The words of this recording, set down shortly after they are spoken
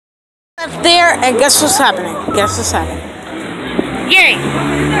Left there, and guess what's happening? Guess what's happening? Yay!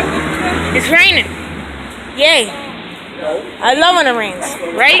 It's raining. Yay! I love when it rains,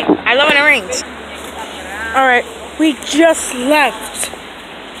 right? I love when it rains. Alright, we just left.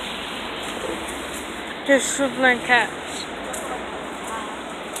 There's Superman cats.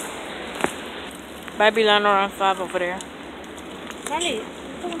 Babylon around 5 over there.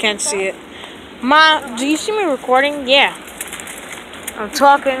 Can't see it. Ma, do you see me recording? Yeah. I'm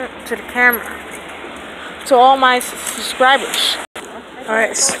talking to the camera. To all my subscribers.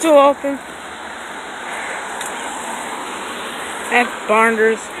 Alright, it's still open. I have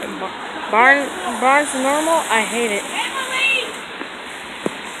Barnes. Barnes normal? I hate it.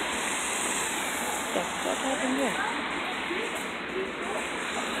 What the fuck happened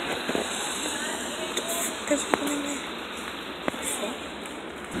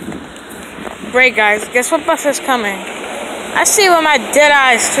there? Great, guys. Guess what bus is coming? I see with my dead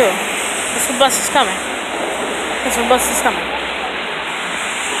eyes too. Guess what bus is coming? Guess what bus is coming?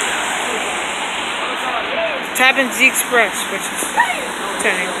 Tappan Zee Express, which is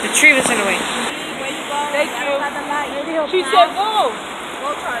turning. The tree was in the way. Thank you. She said go.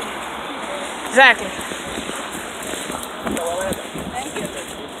 Exactly.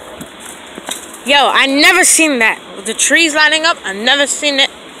 Yo, I never seen that. With the trees lining up, I never seen it.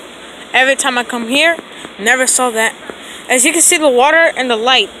 Every time I come here, never saw that. As you can see, the water and the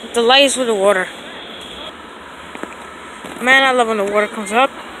light. The light is with the water. Man, I love when the water comes up.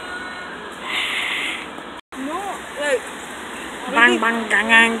 Bang, bang, gang,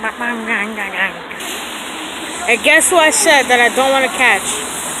 gang, bang, bang, gang, gang, gang. And guess who I said that I don't want to catch?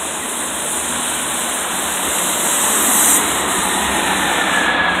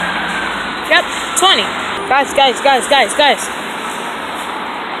 Yep, 20. Guys.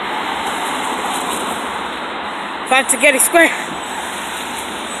 5 to Getty Square.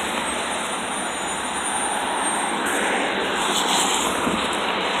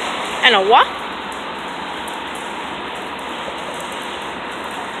 And a what?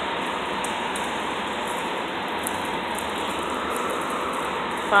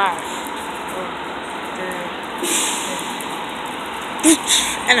 Five.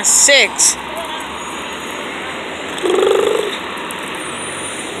 And a 6.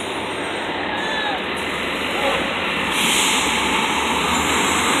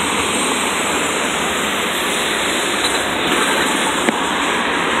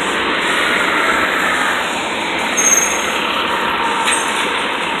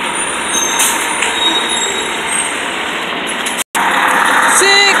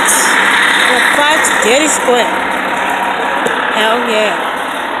 Getty Square. Hell yeah.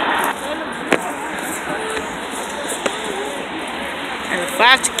 And a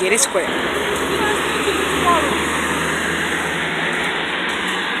 5 to Getty Square.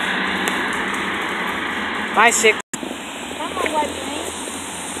 Bye, 6.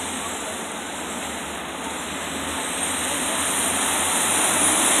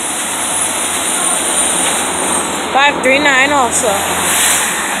 539 also.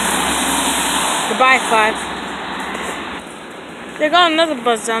 Goodbye, 5. They got another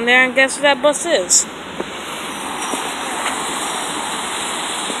bus down there, and guess what that bus is?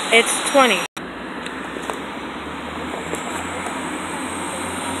 It's 20.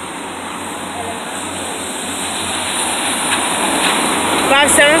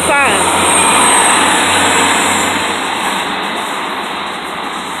 575.